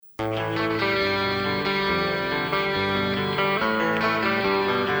Hey,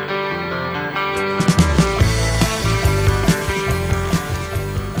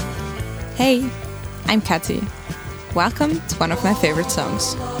 I'm Kathrin. Welcome to one of my favorite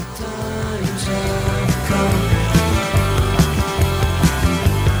songs.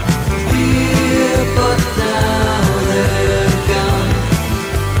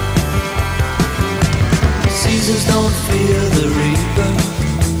 Seasons don't fear the reaper,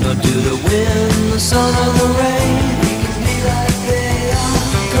 nor do the wind, the sun, or the rain. We can be like they are.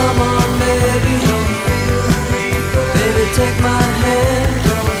 Come on, baby, don't feel the reaper. Baby, take my hand.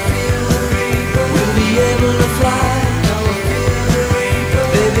 Don't feel the reaper. We'll be able to fly. Don't feel the reaper.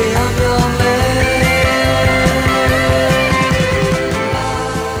 Baby, I'm your man.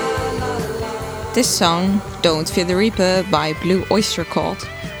 This song, Don't Fear the Reaper by Öyster Cult,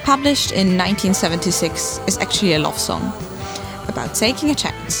 published in 1976, is actually a love song about taking a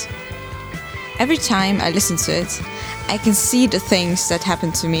chance. Every time I listen to it, I can see the things that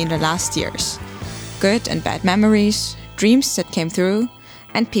happened to me in the last years. Good and bad memories, dreams that came through,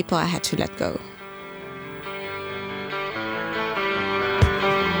 and people I had to let go.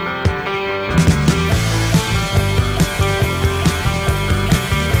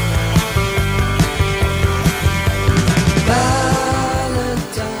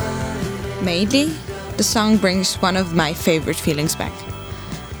 Mainly, the song brings one of my favorite feelings back.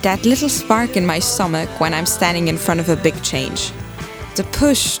 That little spark in my stomach when I'm standing in front of a big change. The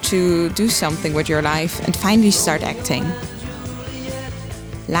push to do something with your life and finally start acting.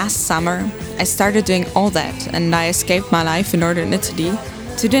 Last summer, I started doing all that and I escaped my life in northern Italy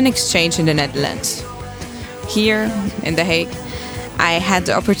to do an exchange in the Netherlands. Here, in The Hague, I had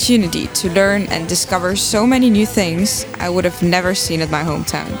the opportunity to learn and discover so many new things I would have never seen at my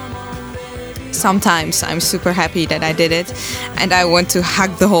hometown. Sometimes I'm super happy that I did it and I want to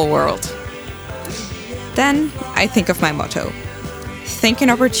hug the whole world. Then I think of my motto. Think in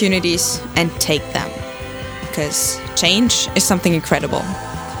opportunities and take them. Because change is something incredible.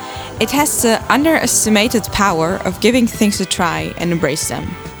 It has the underestimated power of giving things a try and embrace them.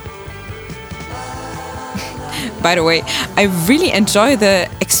 By the way, I really enjoy the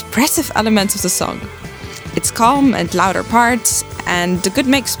expressive elements of the song. Its calm and louder parts, and the good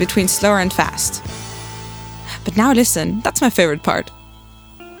mix between slower and fast. But now listen, that's my favorite part.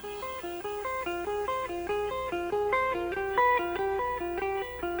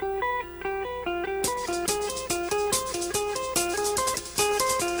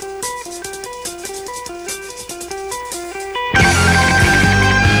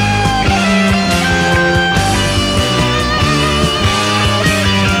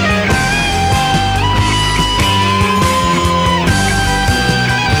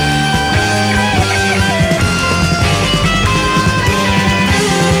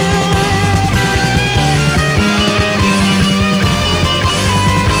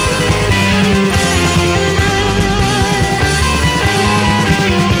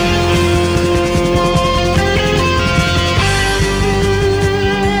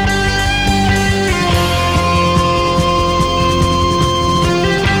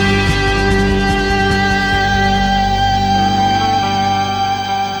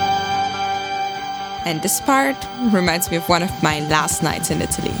 And this part reminds me of one of my last nights in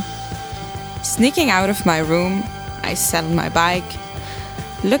Italy. Sneaking out of my room, I sat on my bike,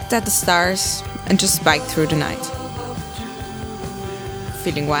 looked at the stars, and just biked through the night.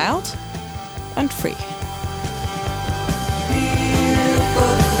 Feeling wild and free.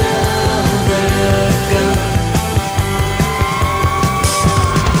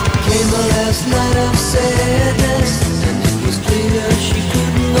 Came the last night of sadness, and it was clear she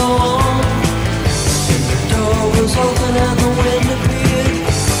couldn't go on. The door was open and the wind appeared.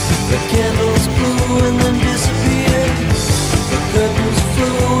 The candles blew in the